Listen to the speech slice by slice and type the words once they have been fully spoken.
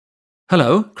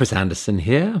Hello, Chris Anderson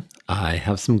here. I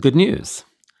have some good news.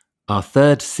 Our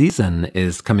third season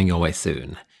is coming your way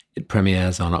soon. It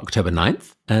premieres on October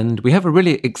 9th, and we have a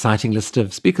really exciting list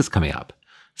of speakers coming up,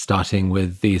 starting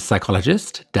with the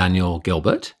psychologist Daniel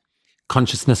Gilbert,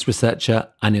 consciousness researcher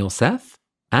Anil Seth,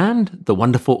 and the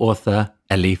wonderful author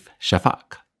Elif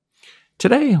Shafak.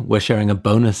 Today, we're sharing a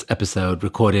bonus episode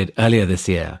recorded earlier this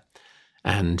year,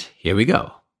 and here we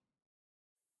go.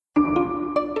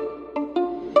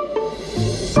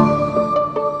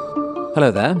 Hello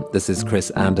there, this is Chris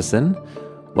Anderson.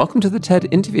 Welcome to the TED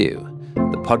Interview,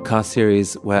 the podcast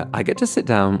series where I get to sit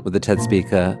down with a TED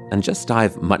speaker and just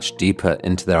dive much deeper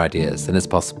into their ideas than is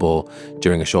possible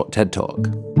during a short TED Talk.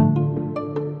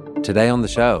 Today on the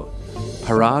show,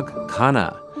 Parag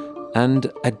Khanna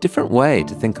and a different way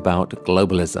to think about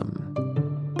globalism.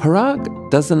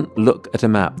 Parag doesn't look at a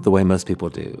map the way most people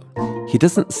do. He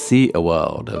doesn't see a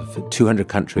world of 200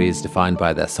 countries defined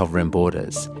by their sovereign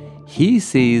borders. He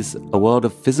sees a world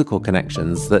of physical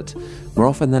connections that, more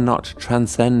often than not,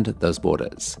 transcend those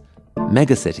borders.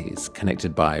 Megacities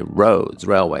connected by roads,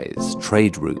 railways,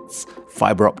 trade routes,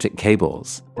 fiber optic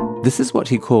cables. This is what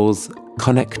he calls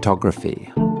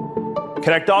connectography.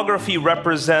 Connectography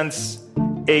represents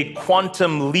a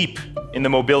quantum leap in the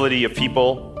mobility of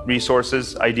people,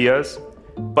 resources, ideas,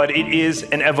 but it is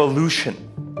an evolution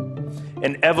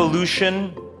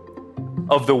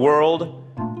of the world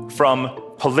from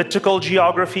political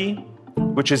geography,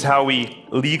 which is how we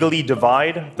legally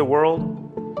divide the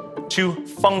world, to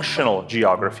functional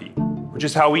geography, which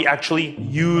is how we actually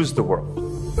use the world.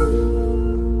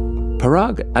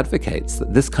 Parag advocates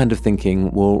that this kind of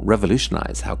thinking will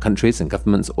revolutionize how countries and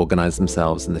governments organize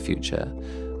themselves in the future,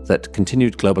 that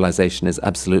continued globalization is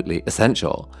absolutely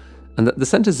essential, and that the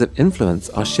centers of influence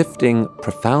are shifting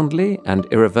profoundly and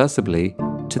irreversibly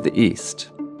to the East.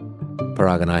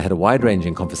 Parag and I had a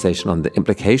wide-ranging conversation on the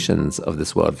implications of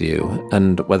this worldview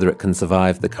and whether it can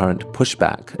survive the current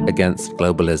pushback against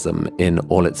globalism in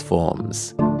all its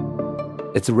forms.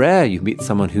 It's rare you meet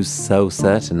someone who's so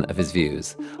certain of his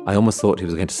views. I almost thought he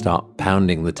was going to start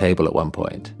pounding the table at one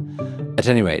point. At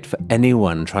any rate, for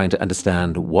anyone trying to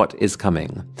understand what is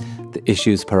coming, the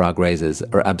issues Parag raises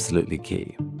are absolutely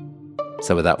key.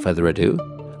 So without further ado,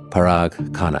 Parag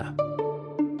Khanna.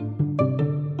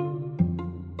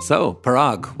 So,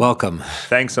 Parag, welcome.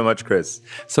 Thanks so much, Chris.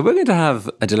 So we're going to have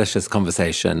a delicious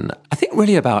conversation, I think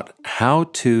really about how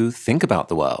to think about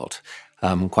the world.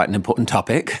 Quite an important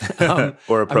topic.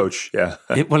 Or approach, yeah.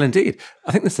 Well, indeed.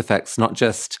 I think this affects not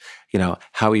just,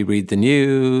 how we read the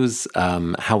news,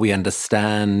 how we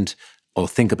understand or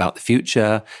think about the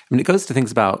future. I mean, it goes to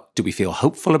things about, do we feel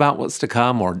hopeful about what's to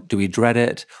come or do we dread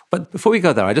it? But before we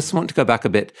go there, I just want to go back a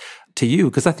bit to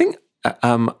you, because I think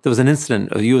there was an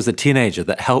incident of you as a teenager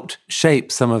that helped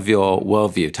shape some of your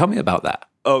worldview. Tell me about that.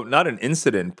 Oh, not an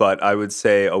incident, but I would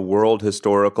say a world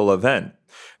historical event.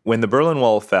 When the Berlin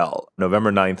Wall fell,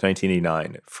 November 9th,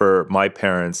 1989, for my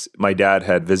parents, my dad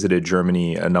had visited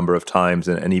Germany a number of times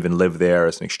and even lived there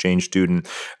as an exchange student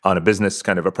on a business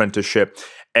kind of apprenticeship.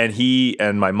 And he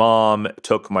and my mom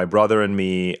took my brother and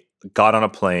me, got on a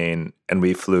plane, and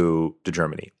we flew to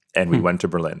Germany. And we went to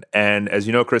Berlin. And as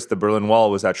you know, Chris, the Berlin Wall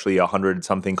was actually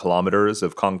 100-something kilometers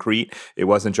of concrete. It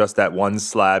wasn't just that one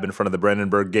slab in front of the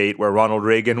Brandenburg Gate where Ronald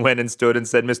Reagan went and stood and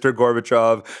said, "Mr.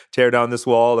 Gorbachev, tear down this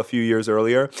wall," a few years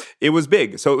earlier. It was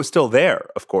big. So it was still there,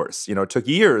 of course. It took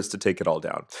years to take it all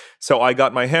down. So I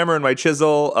got my hammer and my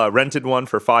chisel, rented one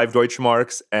for 5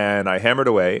 Deutschmarks, and I hammered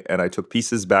away, and I took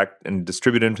pieces back and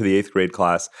distributed them to the 8th grade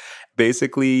class.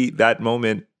 Basically, that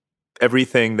moment,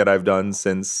 everything that I've done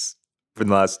since for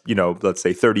the last, let's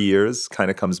say 30 years kind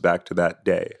of comes back to that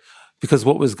day. Because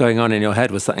what was going on in your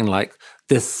head was something like,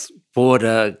 this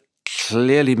border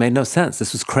clearly made no sense.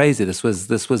 This was crazy. This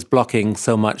was blocking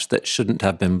so much that shouldn't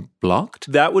have been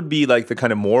blocked. That would be like the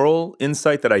kind of moral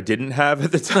insight that I didn't have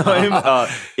at the time.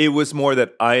 It was more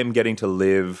that I am getting to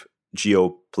live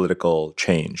geopolitical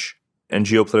change. And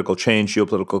geopolitical change,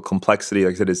 geopolitical complexity,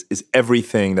 like I said, is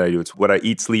everything that I do. It's what I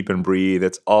eat, sleep, and breathe.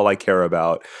 It's all I care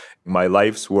about. My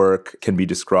life's work can be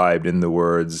described in the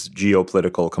words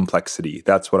geopolitical complexity.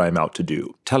 That's what I'm out to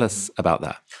do. Tell us about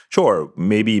that. Sure.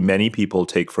 Maybe many people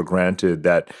take for granted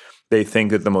that they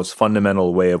think that the most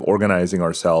fundamental way of organizing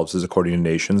ourselves is according to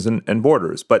nations and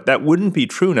borders. But that wouldn't be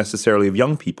true necessarily of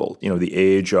young people, the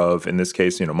age of, in this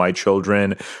case, my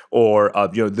children or,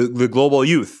 the global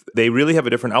youth. They really have a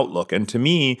different outlook. And to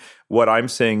me, what I'm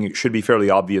saying should be fairly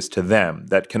obvious to them,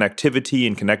 that connectivity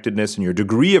and connectedness and your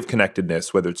degree of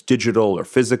connectedness, whether it's digital or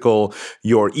physical,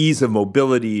 your ease of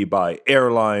mobility by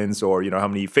airlines or, how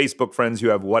many Facebook friends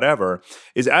you have, whatever,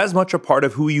 is as much a part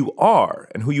of who you are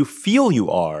and who you feel you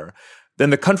are than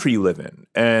the country you live in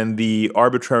and the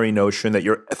arbitrary notion that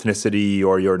your ethnicity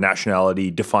or your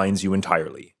nationality defines you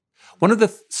entirely. One of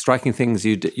the striking things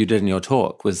you did in your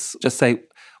talk was just say,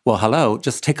 well, hello,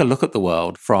 just take a look at the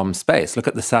world from space. Look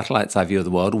at the satellite's eye view of the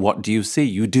world. What do you see?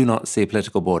 You do not see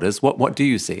political borders. What do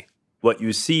you see? What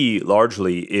you see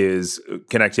largely is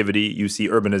connectivity. You see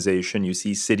urbanization. You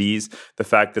see cities. The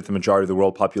fact that the majority of the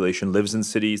world population lives in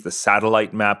cities. The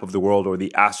satellite map of the world or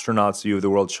the astronaut's view of the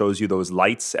world shows you those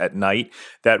lights at night.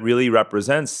 That really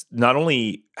represents not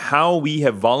only how we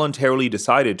have voluntarily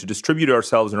decided to distribute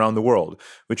ourselves around the world,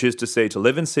 which is to say to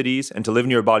live in cities and to live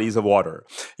near bodies of water.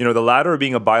 The latter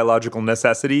being a biological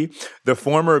necessity, the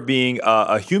former being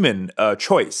a human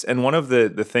choice. And one of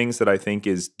the things that I think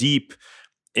is deep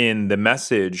in the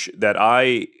message that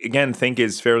I, again, think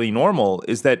is fairly normal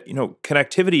is that,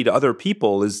 connectivity to other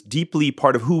people is deeply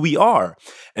part of who we are.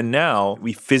 And now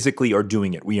we physically are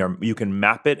doing it. You can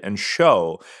map it and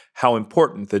show how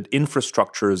important the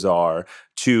infrastructures are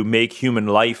to make human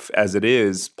life as it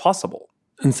is possible.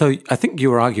 And so I think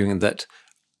you were arguing that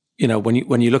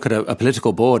when you look at a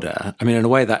political border, I mean, in a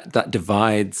way that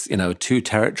divides, two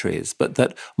territories, but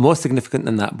that more significant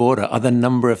than that border are the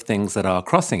number of things that are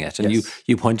crossing it. And yes.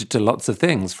 you pointed to lots of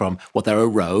things from, there are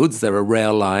roads, there are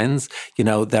rail lines,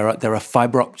 there are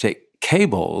fiber optic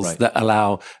cables right. that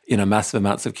allow, massive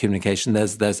amounts of communication.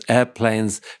 There's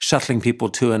airplanes shuttling people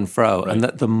to and fro. Right. And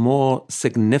that the more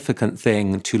significant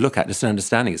thing to look at, just an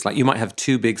understanding, is like you might have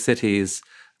two big cities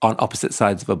on opposite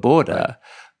sides of a border right.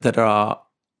 that are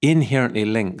inherently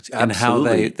linked in how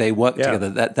they work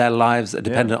together, that their lives are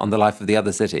dependent on the life of the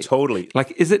other city. Totally.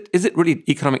 Like, is it really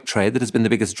economic trade that has been the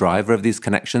biggest driver of these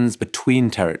connections between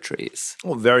territories?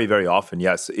 Well, very, very often,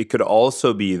 yes. It could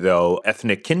also be, though,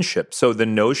 ethnic kinship. So the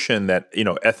notion that,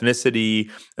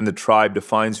 ethnicity and the tribe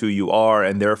defines who you are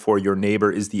and therefore your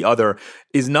neighbor is the other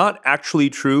is not actually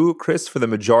true, Chris, for the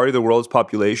majority of the world's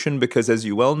population, because as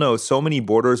you well know, so many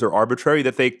borders are arbitrary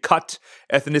that they cut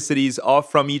ethnicities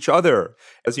off from each other.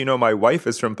 As you know, my wife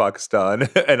is from Pakistan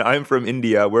and I'm from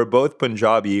India. We're both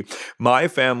Punjabi. My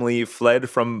family fled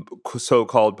from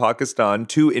so-called Pakistan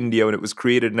to India when it was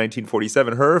created in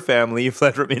 1947. Her family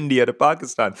fled from India to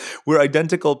Pakistan. We're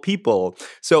identical people.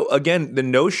 So again, the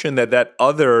notion that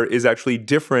other is actually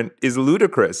different is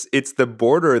ludicrous. It's the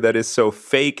border that is so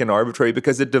fake and arbitrary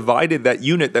because it divided that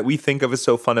unit that we think of as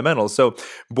so fundamental. So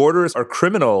borders are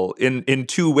criminal in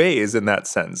two ways in that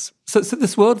sense. So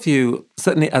this worldview,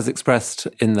 certainly as expressed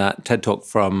in that TED Talk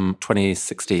from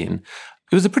 2016,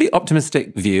 it was a pretty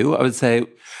optimistic view, I would say.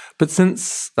 But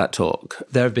since that talk,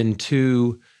 there have been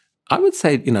two, I would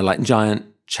say, like giant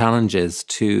challenges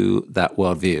to that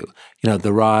worldview.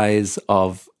 The rise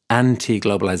of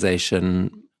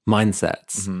anti-globalization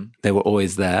mindsets. Mm-hmm. They were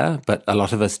always there, but a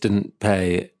lot of us didn't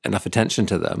pay enough attention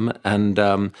to them. And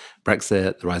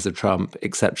Brexit, the rise of Trump,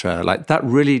 etc., like that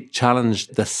really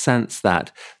challenged the sense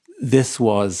that this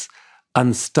was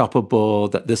unstoppable,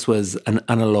 that this was an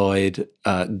unalloyed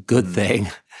good thing.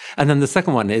 And then the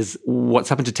second one is what's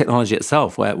happened to technology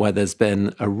itself, where there's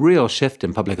been a real shift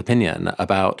in public opinion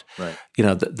about,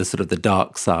 the sort of the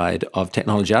dark side of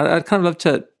technology. I'd kind of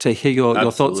love to hear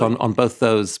your thoughts on both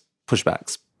those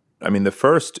pushbacks. I mean, the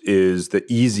first is the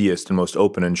easiest and most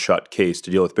open and shut case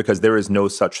to deal with because there is no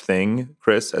such thing,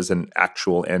 Chris, as an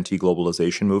actual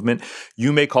anti-globalization movement.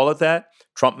 You may call it that.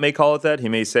 Trump may call it that. He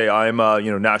may say, I'm a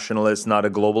nationalist, not a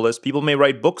globalist. People may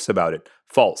write books about it.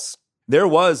 False. There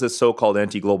was a so-called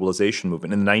anti-globalization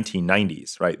movement in the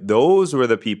 1990s, right? Those were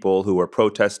the people who were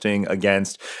protesting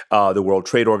against the World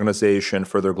Trade Organization,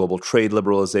 further global trade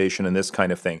liberalization, and this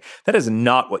kind of thing. That is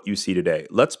not what you see today.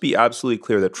 Let's be absolutely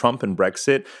clear that Trump and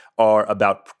Brexit are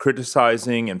about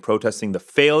criticizing and protesting the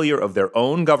failure of their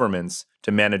own governments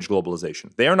to manage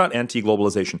globalization. They are not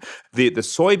anti-globalization. The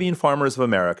soybean farmers of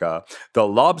America, the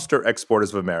lobster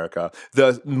exporters of America,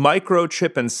 the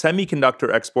microchip and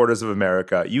semiconductor exporters of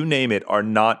America, you name it, are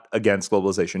not against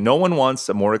globalization. No one wants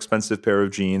a more expensive pair of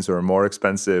jeans or a more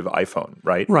expensive iPhone,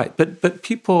 right? Right, but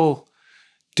people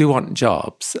do want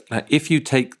jobs. If you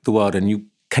take the world and you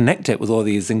connect it with all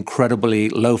these incredibly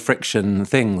low friction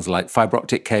things like fiber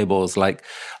optic cables, like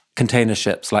container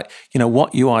ships, like,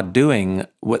 what you are doing,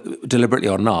 deliberately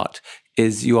or not,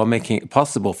 is you are making it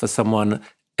possible for someone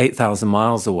 8,000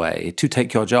 miles away to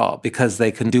take your job because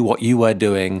they can do what you were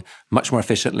doing much more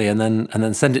efficiently and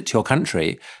then send it to your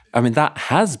country. I mean, that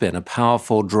has been a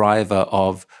powerful driver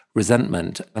of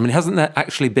resentment. I mean, hasn't there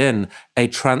actually been a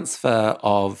transfer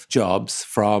of jobs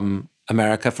from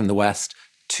America, from the West,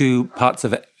 to parts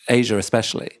of Asia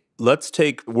especially? Let's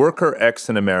take worker X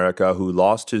in America who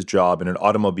lost his job in an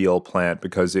automobile plant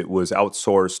because it was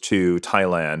outsourced to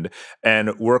Thailand,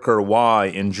 and worker Y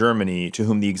in Germany to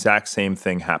whom the exact same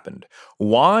thing happened.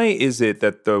 Why is it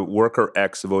that the worker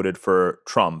X voted for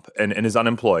Trump and is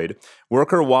unemployed?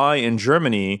 Worker Y in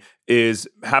Germany is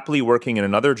happily working in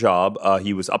another job.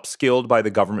 He was upskilled by the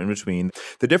government in between.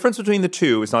 The difference between the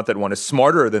two is not that one is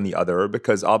smarter than the other,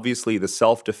 because obviously the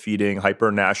self-defeating,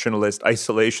 hyper-nationalist,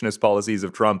 isolationist policies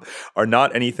of Trump are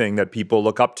not anything that people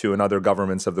look up to in other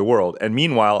governments of the world. And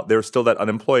meanwhile, there's still that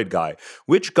unemployed guy.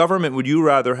 Which government would you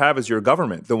rather have as your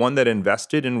government? The one that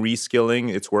invested in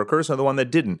reskilling its workers or the one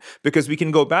that didn't? Because we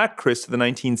can go back, Chris, to the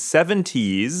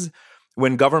 1970s,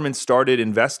 when governments started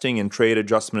investing in trade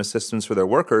adjustment assistance for their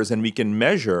workers, and we can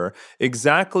measure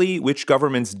exactly which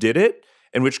governments did it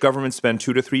and which governments spend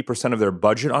 2 to 3% of their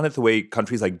budget on it, the way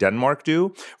countries like Denmark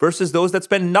do, versus those that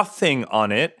spend nothing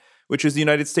on it, which is the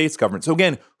United States government. So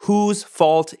again, whose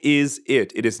fault is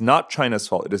it? It is not China's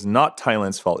fault. It is not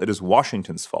Thailand's fault. It is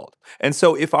Washington's fault. And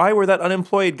so if I were that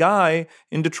unemployed guy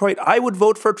in Detroit, I would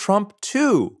vote for Trump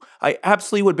too. I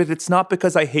absolutely would, but it's not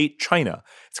because I hate China.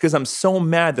 It's because I'm so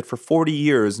mad that for 40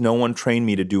 years, no one trained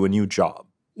me to do a new job.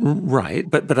 Right.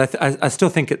 But I still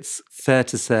think it's fair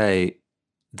to say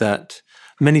that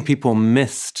many people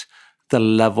missed the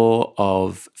level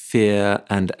of fear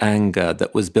and anger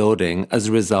that was building as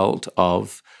a result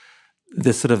of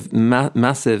this sort of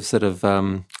massive sort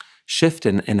of shift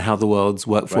in how the world's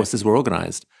workforces were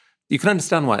organized. You can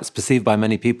understand why it's perceived by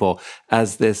many people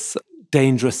as this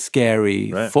dangerous,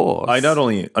 scary force. I not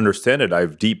only understand it, I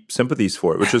have deep sympathies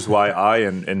for it, which is why I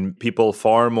and people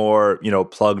far more,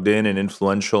 plugged in and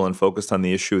influential and focused on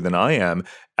the issue than I am,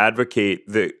 advocate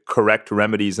the correct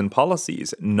remedies and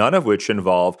policies, none of which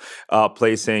involve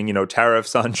placing,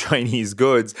 tariffs on Chinese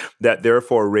goods that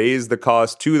therefore raise the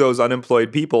cost to those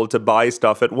unemployed people to buy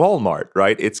stuff at Walmart,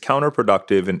 right? It's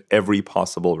counterproductive in every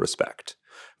possible respect.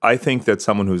 I think that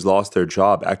someone who's lost their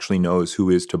job actually knows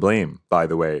who is to blame, by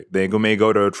the way. They may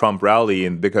go to a Trump rally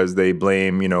and because they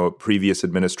blame, previous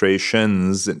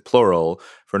administrations, plural,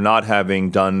 for not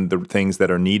having done the things that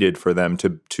are needed for them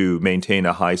to maintain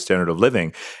a high standard of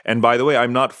living. And by the way,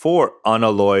 I'm not for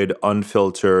unalloyed,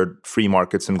 unfiltered free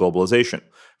markets and globalization.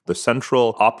 The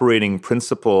central operating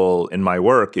principle in my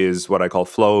work is what I call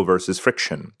flow versus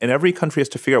friction. And every country has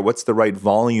to figure out what's the right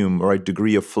volume or right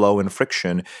degree of flow and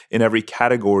friction in every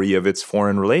category of its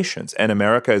foreign relations. And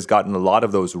America has gotten a lot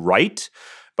of those right.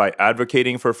 By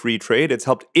advocating for free trade, it's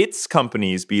helped its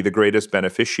companies be the greatest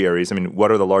beneficiaries. I mean,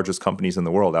 what are the largest companies in the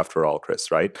world, after all,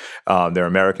 Chris, right? They're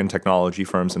American technology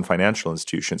firms and financial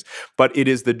institutions. But it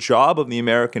is the job of the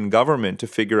American government to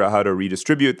figure out how to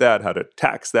redistribute that, how to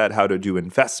tax that, how to do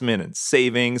investment and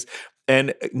savings.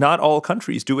 And not all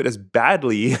countries do it as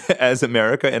badly as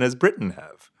America and as Britain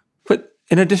have. But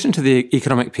in addition to the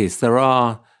economic piece, there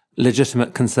are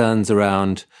legitimate concerns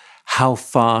around how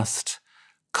fast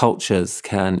cultures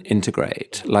can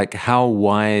integrate. Like, how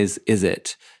wise is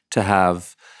it to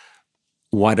have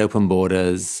wide open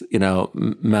borders,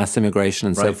 mass immigration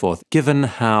and so forth, given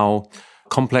how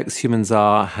complex humans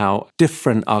are, how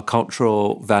different our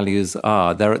cultural values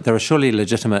are? There are surely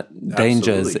legitimate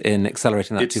dangers in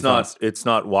accelerating that too fast. It's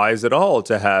not wise at all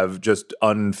to have just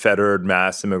unfettered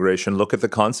mass immigration. Look at the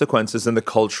consequences and the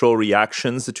cultural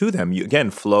reactions to them.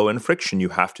 Again, flow and friction. You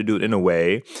have to do it in a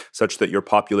way such that your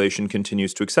population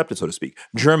continues to accept it, so to speak.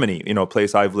 Germany, a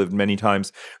place I've lived many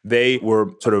times, they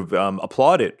were sort of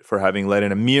applauded for having let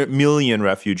in a million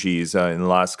refugees in the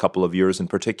last couple of years in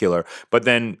particular. But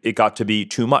then it got to be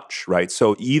too much, right?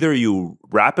 So either you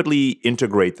rapidly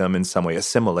integrate them in some way,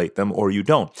 assimilate them, or you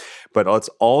don't. But let's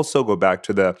also go back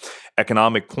to the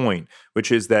economic point,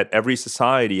 which is that every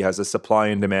society has a supply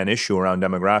and demand issue around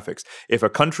demographics. If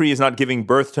a country is not giving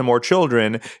birth to more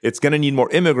children, it's going to need more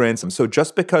immigrants. And so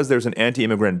just because there's an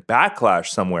anti-immigrant backlash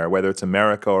somewhere, whether it's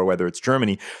America or whether it's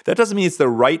Germany, that doesn't mean it's the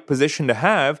right position to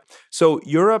have. So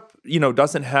Europe,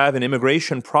 doesn't have an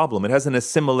immigration problem. It has an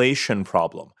assimilation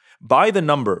problem. By the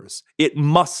numbers, it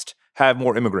must have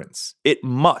more immigrants. It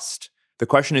must. The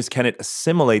question is, can it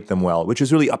assimilate them well, which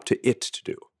is really up to it to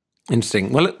do.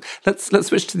 Interesting. Well, let's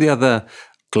switch to the other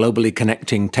globally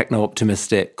connecting,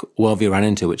 techno-optimistic world we ran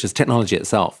into, which is technology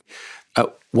itself.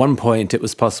 At one point, it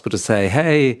was possible to say,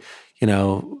 hey,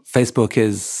 Facebook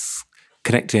is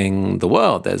connecting the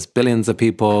world. There's billions of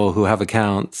people who have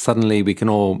accounts. Suddenly, we can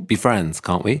all be friends,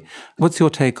 can't we? What's your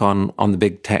take on the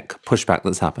big tech pushback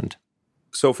that's happened?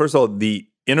 So first of all, the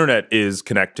internet is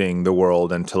connecting the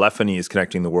world and telephony is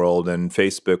connecting the world, and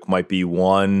Facebook might be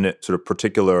one sort of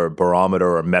particular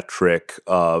barometer or metric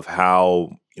of how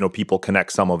people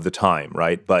connect some of the time,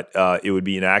 right? But it would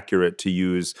be inaccurate to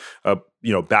use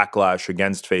backlash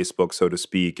against Facebook, so to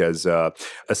speak, as a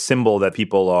symbol that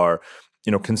people are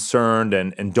concerned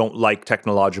and don't like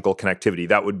technological connectivity.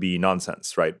 That would be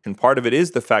nonsense, right? And part of it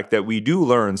is the fact that we do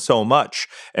learn so much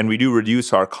and we do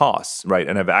reduce our costs, right?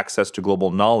 And have access to global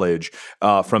knowledge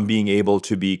from being able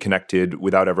to be connected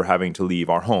without ever having to leave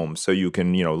our home. So you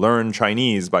can, learn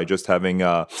Chinese by just having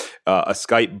a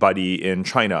Skype buddy in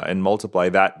China and multiply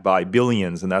that by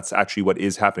billions. And that's actually what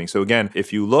is happening. So again,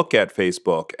 if you look at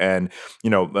Facebook and,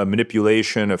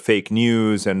 manipulation of fake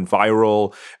news and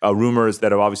viral rumors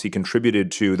that have obviously contributed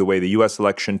to the way the U.S.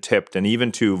 election tipped and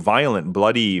even to violent,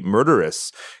 bloody,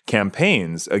 murderous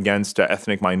campaigns against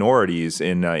ethnic minorities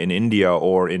in India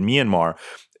or in Myanmar.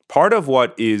 Part of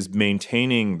what is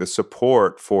maintaining the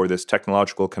support for this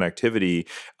technological connectivity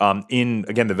in,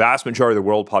 again, the vast majority of the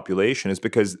world population is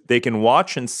because they can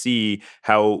watch and see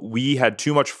how we had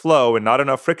too much flow and not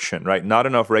enough friction, right? Not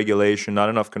enough regulation, not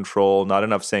enough control, not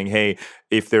enough saying, hey,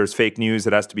 if there's fake news,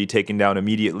 it has to be taken down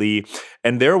immediately.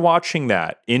 And they're watching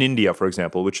that in India, for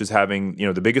example, which is having,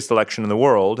 the biggest election in the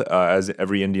world, as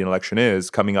every Indian election is,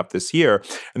 coming up this year.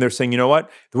 And they're saying, you know what?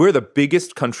 We're the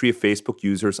biggest country of Facebook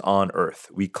users on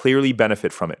earth. We clearly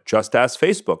benefit from it, just as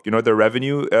Facebook. You know what their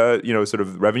revenue, sort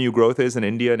of revenue growth is in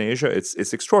India and Asia?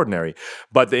 It's extraordinary.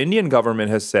 But the Indian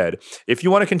government has said, if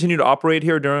you want to continue to operate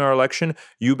here during our election,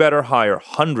 you better hire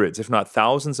hundreds, if not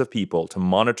thousands of people to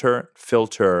monitor,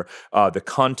 filter the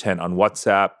content on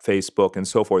WhatsApp, Facebook, and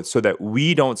so forth, so that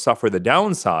we don't suffer the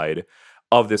downside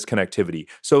of this connectivity.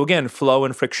 So again, flow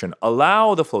and friction.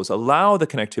 Allow the flows, allow the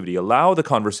connectivity, allow the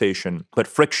conversation, but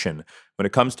friction. When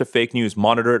it comes to fake news,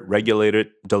 monitor it, regulate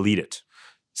it, delete it.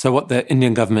 So what the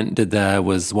Indian government did there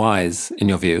was wise, in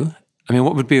your view. I mean,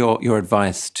 what would be your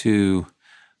advice to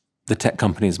the tech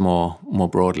companies more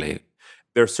broadly?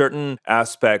 There are certain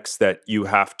aspects that you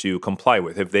have to comply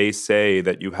with. If they say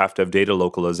that you have to have data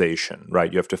localization,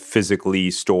 right? You have to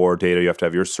physically store data, you have to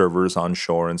have your servers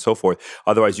onshore and so forth.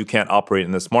 Otherwise, you can't operate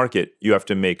in this market. You have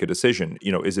to make a decision.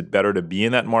 Is it better to be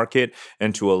in that market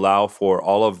and to allow for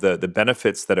all of the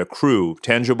benefits that accrue,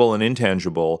 tangible and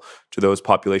intangible, to those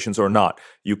populations or not?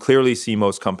 You clearly see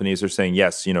most companies are saying,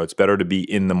 yes, it's better to be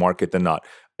in the market than not.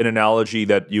 An analogy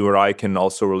that you or I can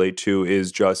also relate to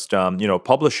is just,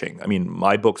 publishing. I mean,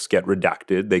 my books get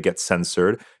redacted, they get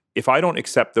censored. If I don't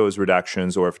accept those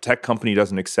redactions, or if a tech company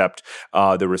doesn't accept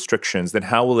the restrictions, then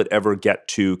how will it ever get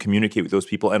to communicate with those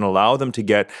people and allow them to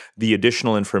get the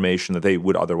additional information that they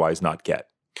would otherwise not get?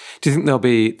 Do you think there'll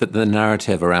be that the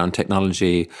narrative around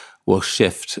technology will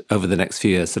shift over the next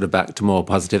few years, sort of back to more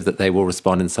positive, that they will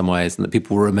respond in some ways and that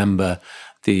people will remember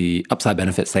the upside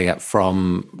benefits they get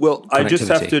from Well, I just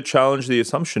have to challenge the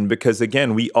assumption because,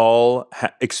 again, we all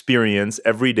experience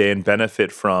every day and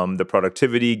benefit from the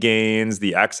productivity gains,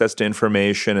 the access to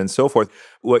information, and so forth.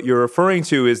 What you're referring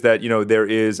to is that, there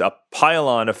is a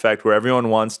pile-on effect where everyone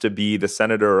wants to be the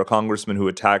senator or congressman who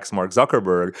attacks Mark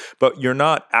Zuckerberg, but you're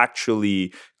not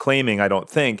actually claiming, I don't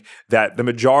think, that the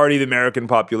majority of the American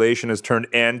population has turned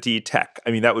anti-tech.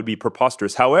 I mean, that would be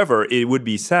preposterous. However, it would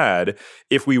be sad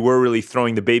if we were really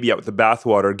throwing the baby out with the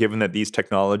bathwater, given that these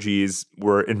technologies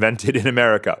were invented in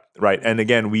America, right? And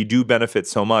again, we do benefit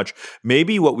so much.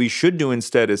 Maybe what we should do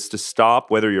instead is to stop,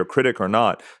 whether you're a critic or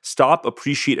not, stop,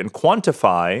 appreciate, and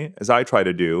quantify, as I try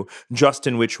to do, just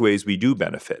in which ways we do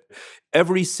benefit.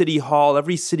 Every city hall,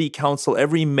 every city council,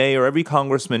 every mayor, every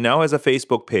congressman now has a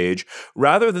Facebook page,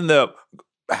 rather than the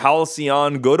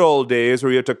halcyon good old days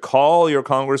where you had to call your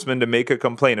congressman to make a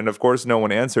complaint. And of course, no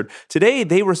one answered. Today,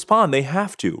 they respond. They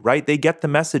have to, right? They get the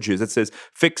messages. It says,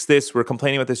 fix this. We're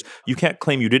complaining about this. You can't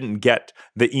claim you didn't get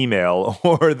the email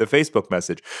or the Facebook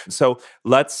message. So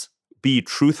let's be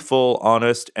truthful,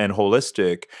 honest, and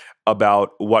holistic about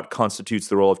what constitutes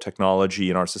the role of technology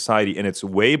in our society. And it's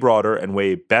way broader and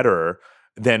way better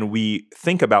than we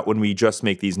think about when we just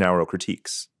make these narrow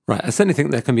critiques. Right. I certainly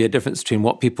think there can be a difference between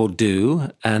what people do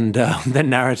and the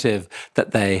narrative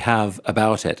that they have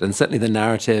about it. And certainly the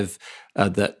narrative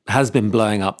that has been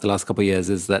blowing up the last couple of years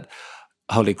is that,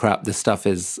 holy crap, this stuff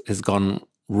has gone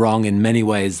wrong in many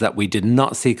ways that we did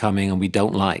not see coming and we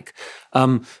don't like.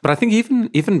 But I think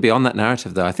even beyond that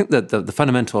narrative, though, I think that the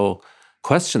fundamental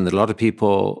question that a lot of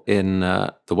people in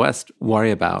the West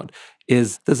worry about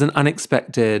is there's an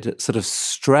unexpected sort of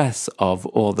stress of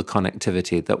all the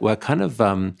connectivity that we're kind of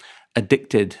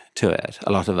addicted to it,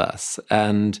 a lot of us.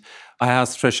 And I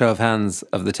asked for a show of hands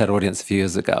of the TED audience a few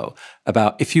years ago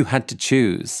about if you had to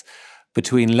choose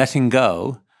between letting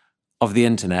go of the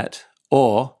internet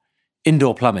or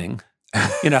indoor plumbing,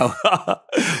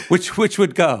 which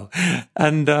would go?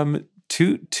 And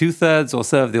two-thirds or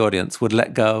so of the audience would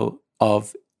let go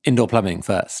of indoor plumbing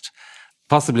first.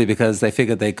 Possibly because they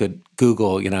figured they could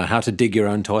Google, how to dig your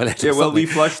own toilet. Yeah, well, we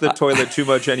flush the toilet too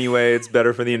much anyway. It's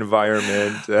better for the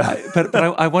environment. But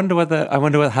I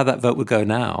wonder how that vote would go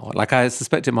now. Like I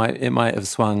suspect it might have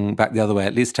swung back the other way,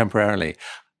 at least temporarily.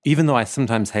 Even though I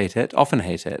sometimes often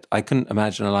hate it, I couldn't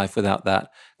imagine a life without that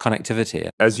connectivity.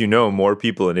 As you know, more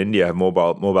people in India have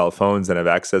mobile phones and have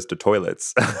access to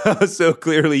toilets. So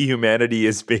clearly humanity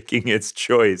is making its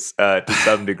choice to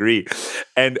some degree.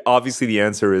 And obviously the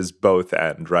answer is both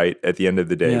and, right? At the end of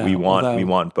the day, we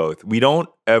want both. We don't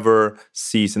ever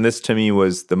cease. And this to me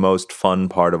was the most fun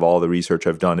part of all the research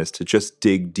I've done, is to just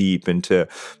dig deep into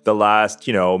the last,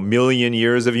 million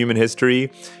years of human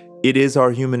history. It is our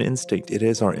human instinct. It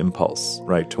is our impulse,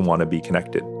 right, to want to be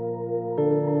connected.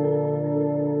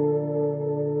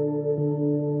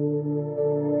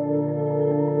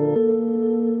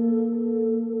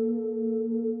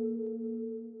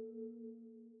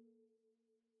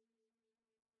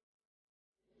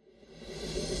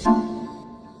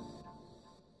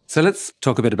 So let's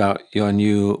talk a bit about your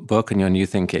new book and your new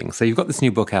thinking. So you've got this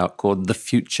new book out called The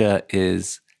Future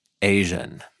is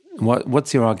Asian.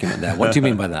 What's your argument there? What do you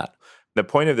mean by that? The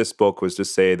point of this book was to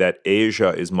say that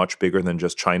Asia is much bigger than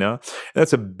just China. And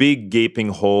that's a big gaping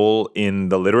hole in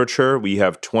the literature. We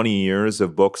have 20 years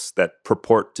of books that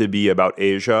purport to be about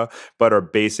Asia, but are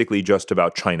basically just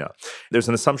about China. There's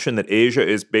an assumption that Asia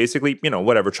is basically,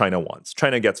 whatever China wants.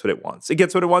 China gets what it wants. It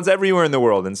gets what it wants everywhere in the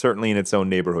world, and certainly in its own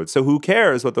neighborhood. So who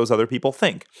cares what those other people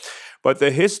think? But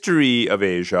the history of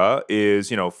Asia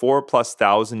is,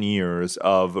 4,000+ years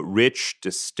of rich,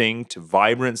 distinct,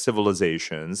 vibrant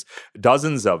civilizations,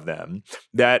 dozens of them,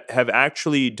 that have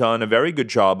actually done a very good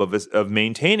job of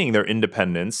maintaining their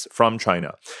independence from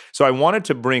China. So I wanted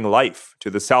to bring life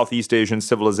to the Southeast Asian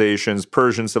civilizations,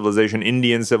 Persian civilization,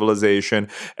 Indian civilization,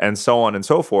 and so on and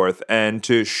so forth, and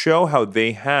to show how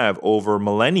they have, over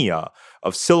millennia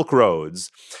of Silk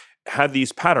Roads, had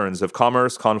these patterns of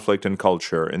commerce, conflict, and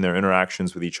culture in their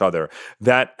interactions with each other.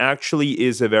 That actually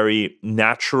is a very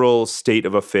natural state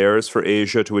of affairs for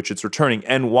Asia to which it's returning.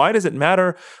 And why does it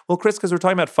matter? Well, Chris, because we're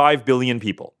talking about 5 billion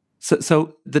people.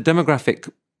 So the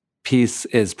demographic piece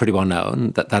is pretty well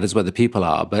known, that is where the people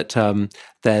are. But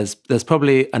there's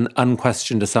probably an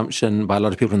unquestioned assumption by a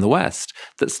lot of people in the West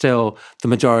that still the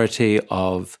majority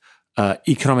of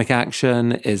economic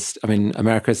action is,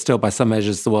 America is still by some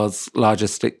measures the world's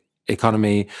largest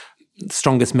economy,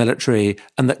 strongest military,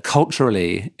 and that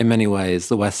culturally, in many ways,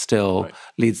 the West still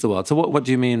leads the world. So what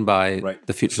do you mean by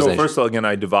the futurization? So first of all, again,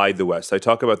 I divide the West. I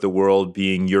talk about the world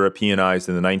being Europeanized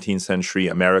in the 19th century,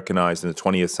 Americanized in the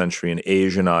 20th century, and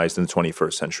Asianized in the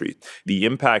 21st century. The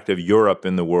impact of Europe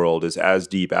in the world is as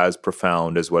deep, as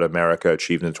profound as what America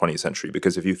achieved in the 20th century.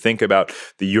 Because if you think about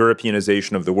the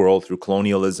Europeanization of the world through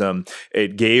colonialism,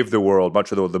 it gave the world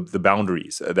much of the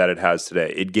boundaries that it has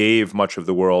today. It gave much of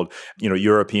the world,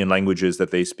 European languages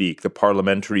that they speak, the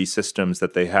parliamentary systems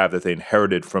that they have that they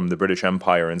inherited from the British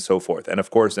Empire and so forth, and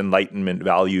of course Enlightenment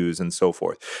values and so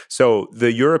forth. So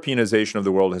the Europeanization of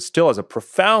the world still has a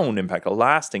profound impact, a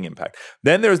lasting impact.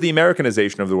 Then there's the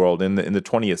Americanization of the world in the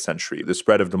 20th century, the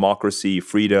spread of democracy,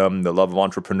 freedom, the love of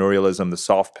entrepreneurialism, the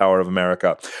soft power of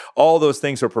America. All those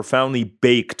things are profoundly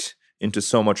baked into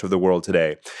so much of the world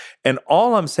today. And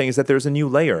all I'm saying is that there's a new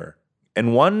layer.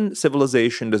 And one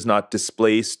civilization does not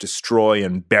displace, destroy,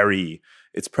 and bury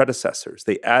its predecessors.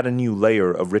 They add a new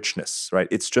layer of richness, right?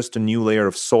 It's just a new layer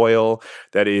of soil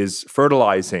that is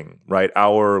fertilizing, right,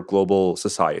 our global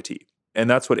society. And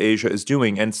that's what Asia is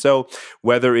doing. And so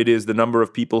whether it is the number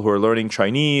of people who are learning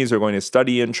Chinese or going to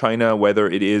study in China, whether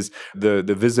it is the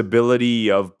visibility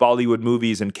of Bollywood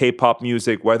movies and K-pop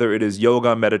music, whether it is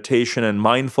yoga, meditation, and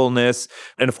mindfulness,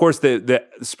 and of course the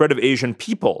spread of Asian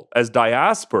people as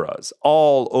diasporas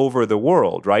all over the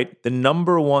world, right? The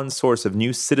number one source of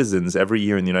new citizens every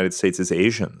year in the United States is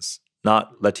Asians,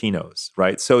 not Latinos,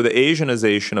 right? So the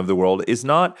Asianization of the world is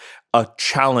not a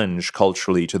challenge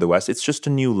culturally to the West. It's just a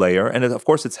new layer. And of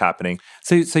course, it's happening.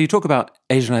 So you talk about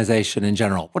Asianization in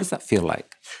general. What does that feel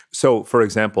like? So, for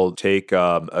example, take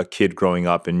a kid growing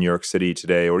up in New York City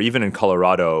today, or even in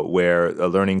Colorado, where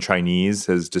learning Chinese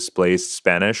has displaced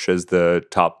Spanish as the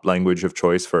top language of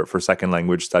choice for second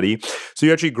language study. So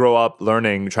you actually grow up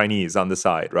learning Chinese on the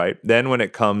side, right? Then when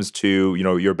it comes to,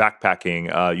 your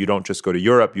backpacking, you don't just go to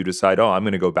Europe. You decide, I'm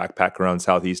going to go backpack around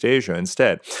Southeast Asia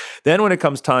instead. Then when it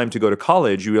comes time to go to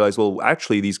college, you realize, well,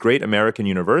 actually, these great American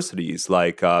universities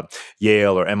like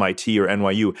Yale or MIT or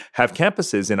NYU have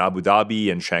campuses in Abu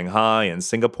Dhabi and Shanghai and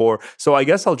Singapore. So I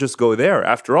guess I'll just go there.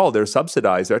 After all, they're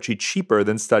subsidized. They're actually cheaper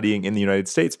than studying in the United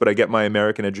States, but I get my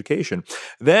American education.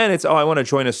 Then it's, I want to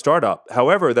join a startup.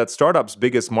 However, that startup's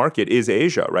biggest market is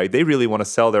Asia, right? They really want to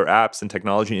sell their apps and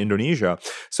technology in Indonesia.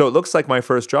 So it looks like my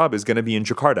first job is going to be in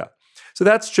Jakarta. So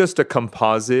that's just a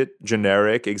composite,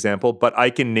 generic example, but I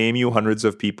can name you hundreds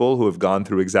of people who have gone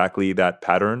through exactly that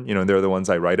pattern, and they're the ones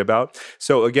I write about.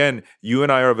 So again, you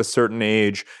and I are of a certain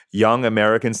age. Young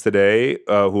Americans today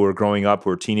who are growing up, who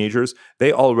are teenagers,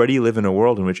 they already live in a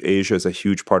world in which Asia is a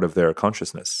huge part of their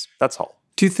consciousness. That's all.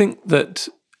 Do you think that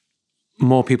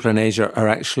more people in Asia are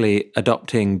actually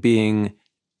adopting being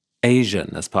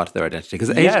Asian as part of their identity? Because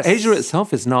Yes. Asia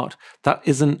itself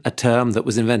isn't a term that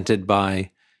was invented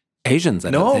by Asians, I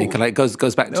don't think. Like,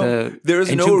 goes back to there's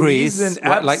ancient no Greece. reason.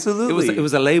 Right? Like, Absolutely. it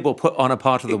was a label put on a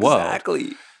part of the world.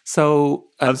 Exactly. So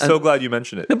I'm so glad you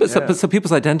mentioned it. No, so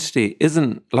people's identity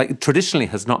isn't, like, traditionally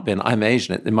has not been I'm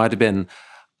Asian. It might have been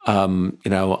I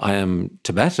am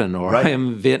Tibetan or I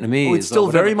am Vietnamese. Oh, it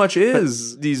still very much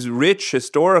is. These rich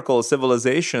historical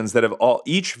civilizations that have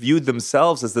each viewed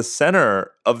themselves as the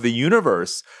center of the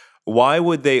universe. Why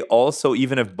would they also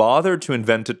even have bothered to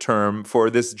invent a term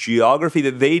for this geography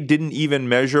that they didn't even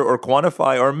measure or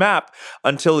quantify or map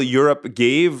until Europe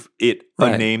gave it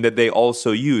a name that they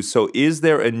also use? So is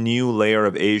there a new layer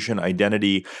of Asian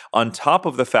identity on top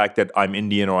of the fact that I'm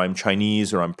Indian or I'm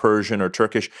Chinese or I'm Persian or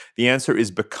Turkish? The answer is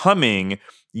becoming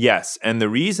yes. And the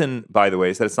reason, by the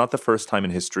way, is that it's not the first time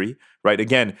in history, right?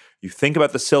 Again, you think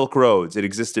about the Silk Roads. It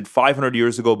existed 500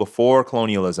 years ago before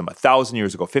colonialism, 1,000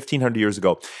 years ago, 1,500 years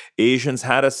ago. Asians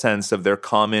had a sense of their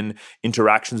common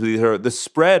interactions with each other. The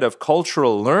spread of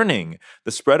cultural learning,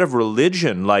 the spread of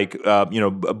religion, like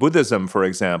Buddhism, for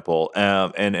example,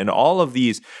 and all of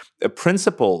these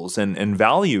principles and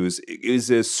values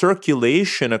is a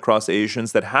circulation across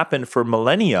Asians that happened for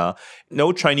millennia.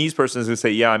 No Chinese person is going to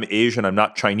say, yeah, I'm Asian, I'm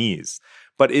not Chinese.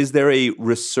 But is there a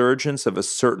resurgence of a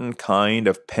certain kind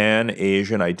of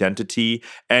pan-Asian identity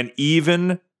and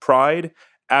even pride?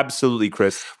 Absolutely,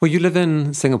 Chris. Well, you live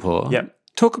in Singapore. Yeah.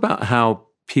 Talk about how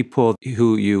people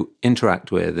who you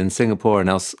interact with in Singapore and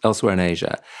elsewhere in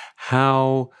Asia,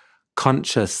 how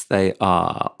conscious they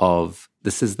are of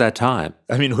this is their time.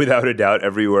 I mean, without a doubt,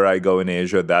 everywhere I go in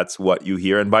Asia, that's what you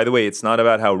hear. And by the way, it's not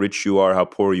about how rich you are, how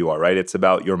poor you are, right? It's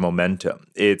about your momentum.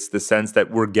 It's the sense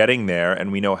that we're getting there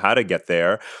and we know how to get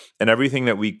there. And everything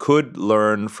that we could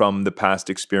learn from the past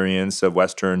experience of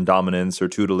Western dominance or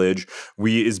tutelage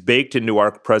is baked into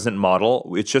our present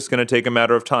model. It's just going to take a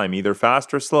matter of time, either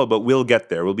fast or slow, but we'll get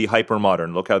there. We'll be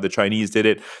hyper-modern. Look how the Chinese did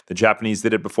it. The Japanese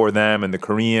did it before them, and the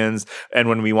Koreans. And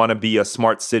when we want to be a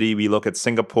smart city, we look at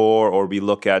Singapore, or we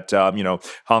look at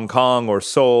Hong Kong or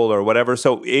Seoul or whatever.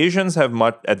 So Asians have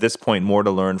much at this point more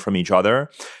to learn from each other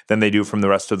than they do from the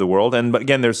rest of the world. But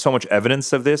again, there's so much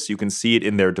evidence of this. You can see it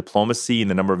in their diplomacy, in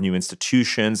the number of new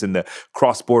institutions, in the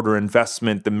cross-border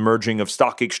investment, the merging of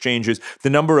stock exchanges, the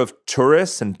number of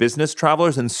tourists and business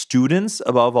travelers and students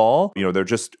above all. They're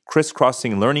just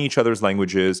crisscrossing, learning each other's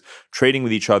languages, trading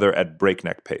with each other at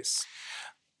breakneck pace.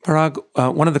 Parag,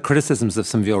 one of the criticisms of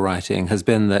some of your writing has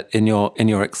been that in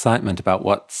your excitement about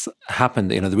what's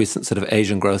happened, the recent sort of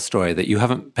Asian growth story, that you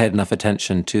haven't paid enough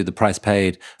attention to the price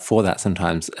paid for that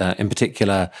sometimes, in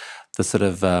particular, the sort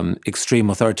of extreme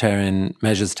authoritarian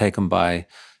measures taken by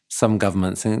some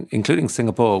governments, including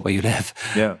Singapore, where you live.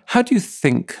 Yeah. How do you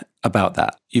think about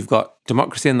that? You've got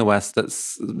democracy in the West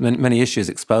that's many issues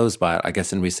exposed by it, I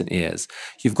guess, in recent years.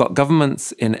 You've got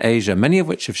governments in Asia, many of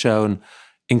which have shown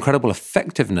incredible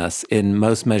effectiveness in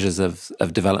most measures of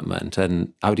development,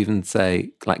 and I would even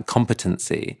say like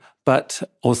competency, but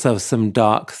also some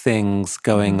dark things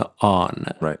going on.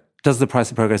 Right. Does the price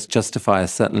of progress justify a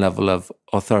certain level of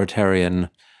authoritarian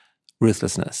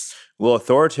ruthlessness? Well,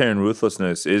 authoritarian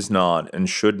ruthlessness is not and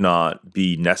should not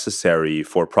be necessary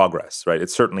for progress, right? It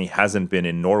certainly hasn't been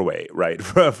in Norway, right?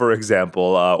 For example,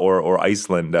 or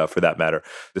Iceland, for that matter.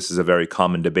 This is a very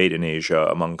common debate in Asia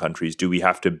among countries. Do we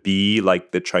have to be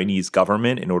like the Chinese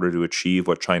government in order to achieve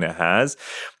what China has?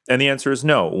 And the answer is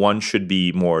no. One should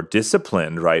be more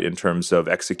disciplined, right, in terms of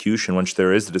execution once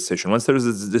there is a decision. Once there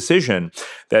is a decision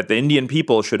that the Indian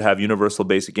people should have universal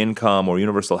basic income or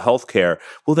universal health care,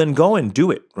 well, then go and do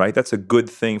it, right? That's a good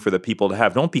thing for the people to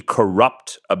have. Don't be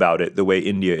corrupt about it the way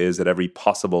India is at every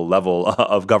possible level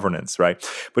of governance, right?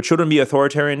 But should it be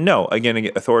authoritarian? No. Again,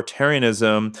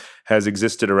 authoritarianism has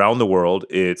existed around the world.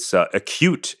 It's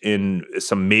acute in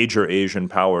some major Asian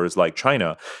powers like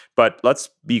China. But let's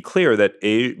be clear that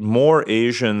more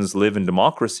Asians live in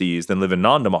democracies than live in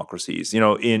non-democracies.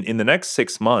 In the next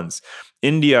 6 months,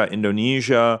 India,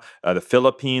 Indonesia, the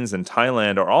Philippines, and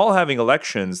Thailand are all having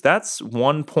elections. That's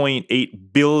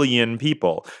 1.8 billion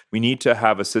people. We need to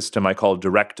have a system I call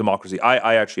direct democracy.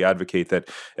 I actually advocate that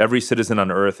every citizen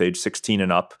on earth age 16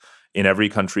 and up in every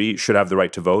country should have the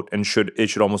right to vote, and it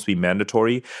should almost be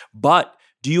mandatory. But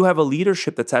do you have a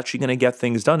leadership that's actually going to get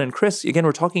things done? And Chris, again,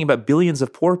 we're talking about billions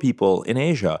of poor people in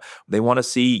Asia. They want to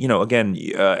see,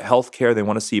 healthcare. They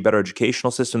want to see a better educational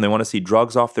system. They want to see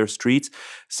drugs off their streets.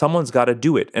 Someone's got to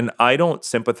do it. And I don't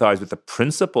sympathize with the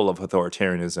principle of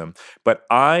authoritarianism, but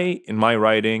in my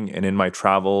writing and in my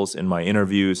travels, in my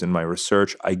interviews, in my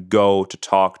research, I go to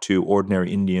talk to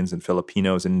ordinary Indians and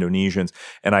Filipinos and Indonesians,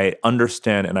 and I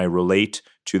understand and I relate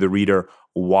to the reader.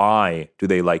 Why do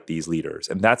they like these leaders?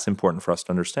 And that's important for us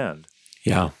to understand.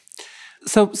 Yeah.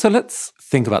 So let's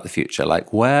think about the future.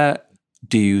 Like, where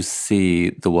do you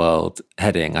see the world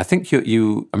heading? I think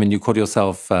you called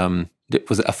yourself,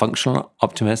 was it a functional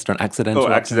optimist or an accidental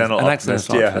optimist? An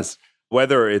accidental optimist.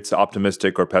 Whether it's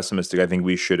optimistic or pessimistic, I think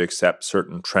we should accept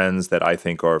certain trends that I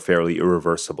think are fairly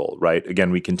irreversible, right?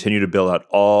 Again, we continue to build out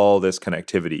all this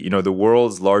connectivity. The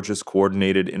world's largest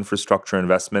coordinated infrastructure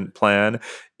investment plan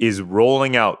is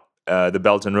rolling out the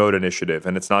Belt and Road Initiative.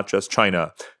 And it's not just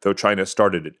China, though China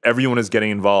started it. Everyone is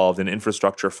getting involved in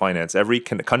infrastructure finance. Every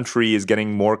country is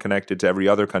getting more connected to every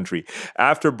other country.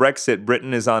 After Brexit,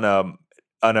 Britain is on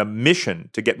a mission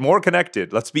to get more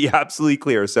connected. Let's be absolutely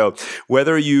clear. So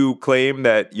whether you claim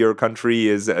that your country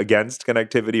is against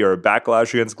connectivity or a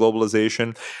backlash against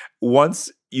globalization,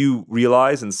 once you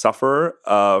realize and suffer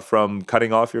from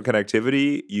cutting off your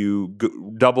connectivity, you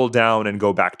double down and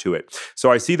go back to it.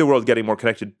 So I see the world getting more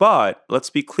connected, but let's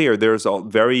be clear, there's a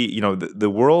very, the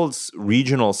world's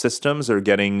regional systems are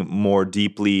getting more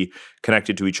deeply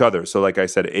connected to each other. So like I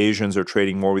said, Asians are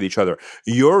trading more with each other.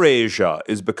 Eurasia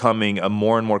is becoming a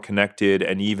more and more connected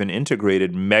and even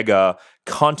integrated mega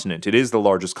continent. It is the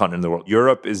largest continent in the world.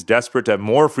 Europe is desperate to have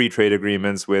more free trade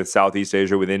agreements with Southeast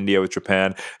Asia, with India, with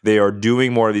Japan. They are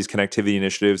doing more of these connectivity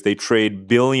initiatives. They trade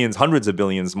billions, hundreds of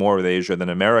billions more with Asia than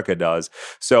America does.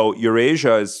 So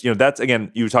Eurasia is, that's,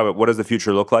 again, you talk about what does the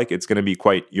future look like? It's going to be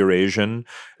quite Eurasian.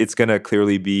 It's going to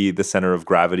clearly be the center of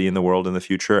gravity in the world in the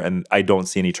future. And I don't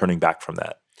see any turning back from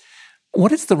that.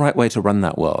 What is the right way to run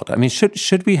that world? I mean,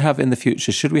 should we have in the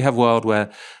future, should we have a world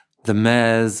where the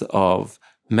mayors of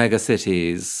mega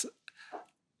cities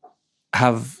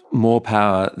have more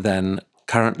power than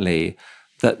currently,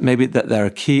 that there are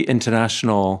key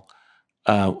international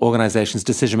organizations,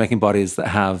 decision-making bodies that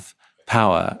have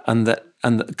power, and that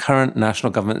current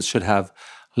national governments should have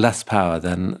less power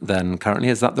than currently?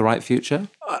 Is that the right future?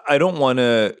 I don't want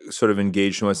to sort of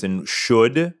engage too much in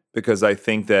should, because I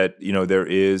think that, there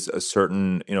is a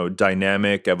certain,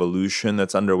 dynamic evolution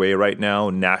that's underway right now.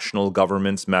 National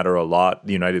governments matter a lot.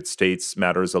 The United States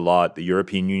matters a lot. The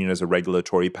European Union has a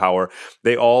regulatory power.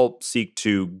 They all seek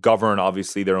to govern,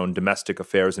 obviously, their own domestic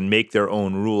affairs and make their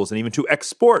own rules, and even to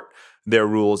export their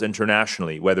rules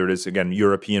internationally, whether it is, again,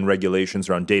 European regulations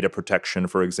around data protection,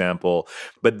 for example.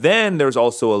 But then there's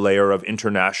also a layer of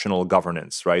international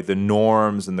governance, right? The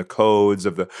norms and the codes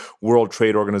of the World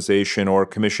Trade Organization or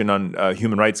Commission on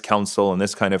Human Rights Council and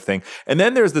this kind of thing. And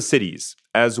then there's the cities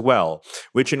as well,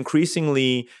 which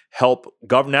increasingly help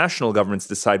national governments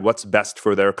decide what's best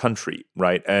for their country,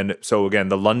 right? And so again,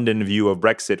 the London view of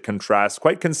Brexit contrasts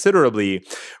quite considerably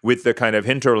with the kind of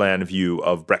hinterland view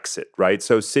of Brexit, right?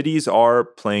 So cities are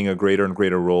playing a greater and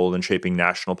greater role in shaping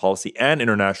national policy and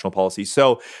international policy.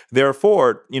 So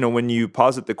therefore, when you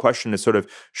posit the question as sort of,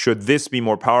 should this be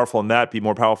more powerful and that be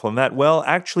more powerful than that? Well,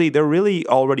 actually, they're really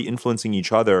already influencing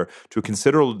each other to a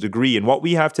considerable degree. And what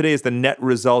we have today is the net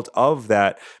result of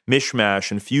that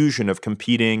mishmash and fusion of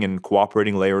competing and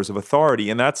cooperating layers of authority.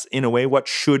 And that's, in a way, what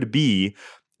should be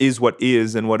is what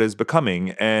is and what is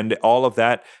becoming. And all of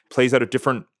that plays out at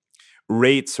different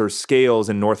rates or scales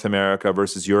in North America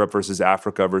versus Europe versus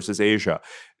Africa versus Asia.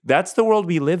 That's the world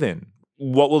we live in.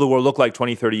 What will the world look like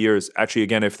 20, 30 years? Actually,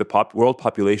 again, if the world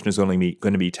population is only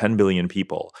going to be 10 billion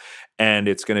people, and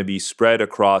it's going to be spread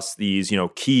across these,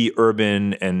 key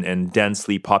urban and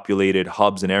densely populated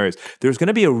hubs and areas, there's going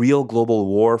to be a real global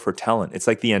war for talent. It's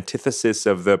like the antithesis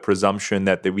of the presumption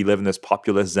that we live in this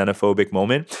populist, xenophobic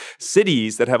moment.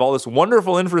 Cities that have all this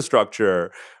wonderful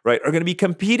infrastructure, right, are going to be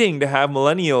competing to have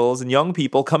millennials and young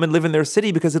people come and live in their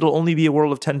city, because it'll only be a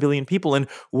world of 10 billion people. And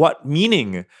what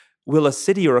meaning will a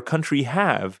city or a country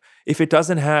have if it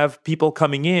doesn't have people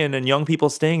coming in and young people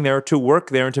staying there to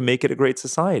work there and to make it a great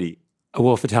society? A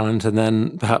war for talent, and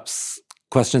then perhaps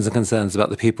questions and concerns about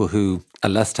the people who are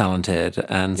less talented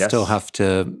and still have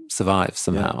to survive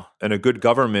somehow. Yeah. And a good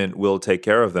government will take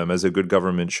care of them, as a good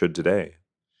government should today.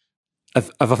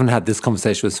 I've often had this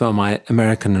conversation with some of my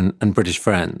American and British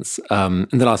friends in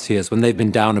the last few years when they've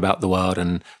been down about the world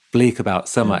and bleak about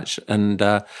so much. And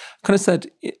kind of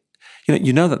said,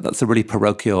 you know that that's a really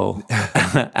parochial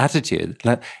attitude.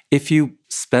 Like, if you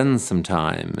spend some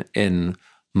time in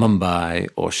Mumbai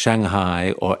or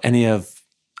Shanghai or any of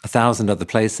 1,000 other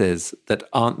places that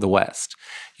aren't the West,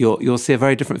 you'll see a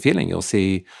very different feeling. You'll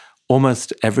see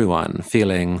almost everyone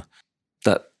feeling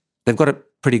that they've got it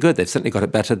pretty good. They've certainly got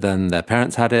it better than their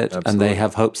parents had it. Absolutely. And they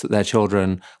have hopes that their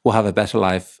children will have a better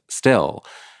life still.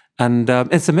 And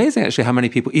it's amazing, actually, how many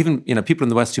people, even people in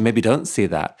the West who maybe don't see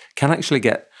that, can actually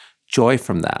get joy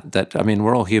from that. That, I mean,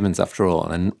 we're all humans after all.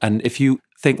 And if you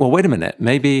think, well, wait a minute,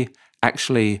 maybe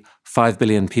actually 5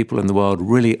 billion people in the world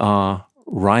really are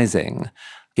rising.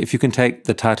 If you can take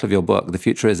the title of your book, The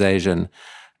Future is Asian,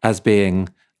 as being,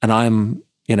 and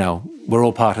we're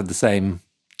all part of the same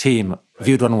team,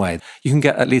 viewed one way, you can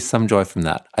get at least some joy from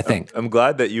that, I think. I'm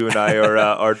glad that you and I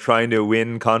are trying to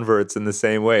win converts in the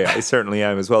same way. I certainly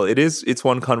am as well. It's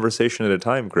one conversation at a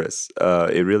time, Chris.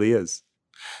 It really is.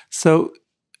 So,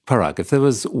 Parag, if there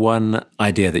was one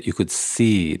idea that you could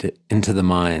seed into the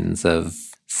minds of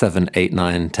 7, 8,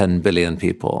 9, 10 billion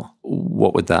people,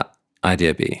 what would that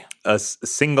idea be? A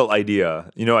single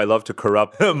idea. I love to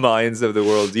corrupt the minds of the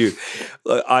world's youth.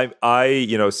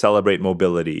 I celebrate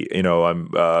mobility. I'm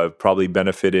probably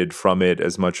benefited from it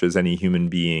as much as any human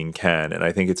being can. And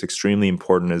I think it's extremely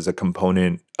important as a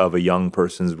component of a young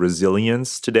person's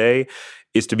resilience today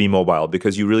is to be mobile,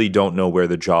 because you really don't know where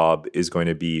the job is going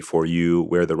to be for you,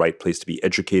 where the right place to be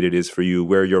educated is for you,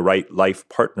 where your right life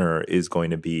partner is going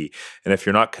to be. And if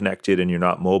you're not connected and you're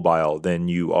not mobile, then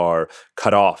you are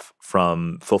cut off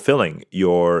from fulfilling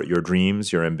your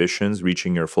dreams, your ambitions,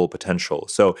 reaching your full potential.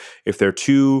 So if there are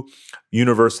two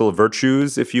universal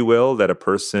virtues, if you will, that a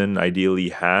person ideally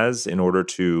has in order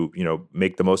to,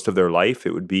 make the most of their life,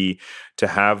 it would be to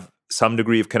have some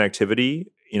degree of connectivity,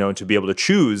 to be able to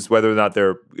choose whether or not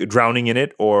they're drowning in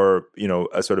it or,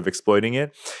 sort of exploiting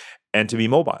it, and to be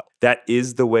mobile. That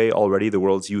is the way already the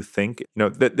world's youth think.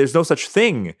 That there's no such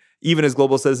thing even as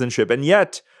global citizenship. And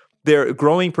yet there are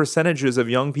growing percentages of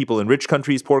young people in rich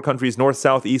countries, poor countries, north,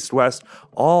 south, east, west,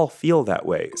 all feel that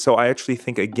way. So I actually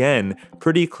think, again,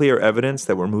 pretty clear evidence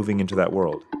that we're moving into that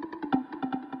world.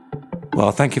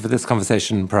 Well, thank you for this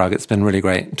conversation, Parag. It's been really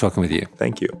great talking with you.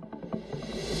 Thank you.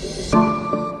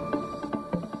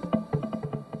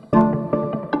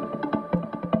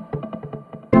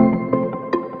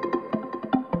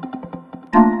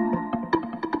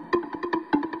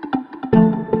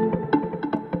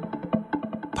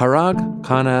 Parag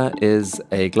Khanna is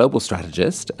a global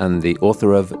strategist and the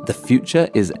author of The Future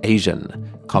is Asian: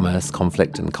 Commerce,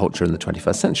 Conflict, and Culture in the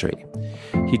 21st Century.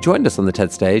 He joined us on the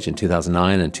TED stage in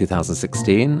 2009 and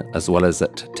 2016, as well as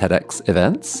at TEDx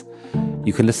events.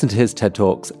 You can listen to his TED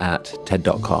Talks at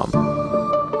TED.com.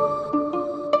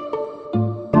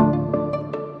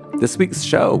 This week's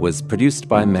show was produced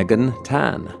by Megan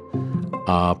Tan.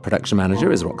 Our production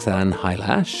manager is Roxanne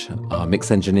Hylash. Our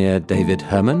mix engineer, David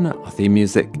Herman. Our theme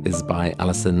music is by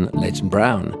Alison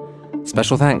Leighton-Brown.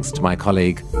 Special thanks to my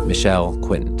colleague, Michelle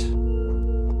Quint.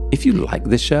 If you like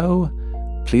this show,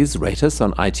 please rate us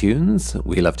on iTunes.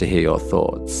 We love to hear your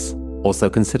thoughts. Also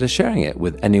consider sharing it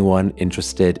with anyone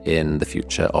interested in the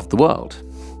future of the world.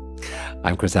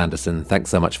 I'm Chris Anderson.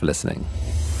 Thanks so much for listening.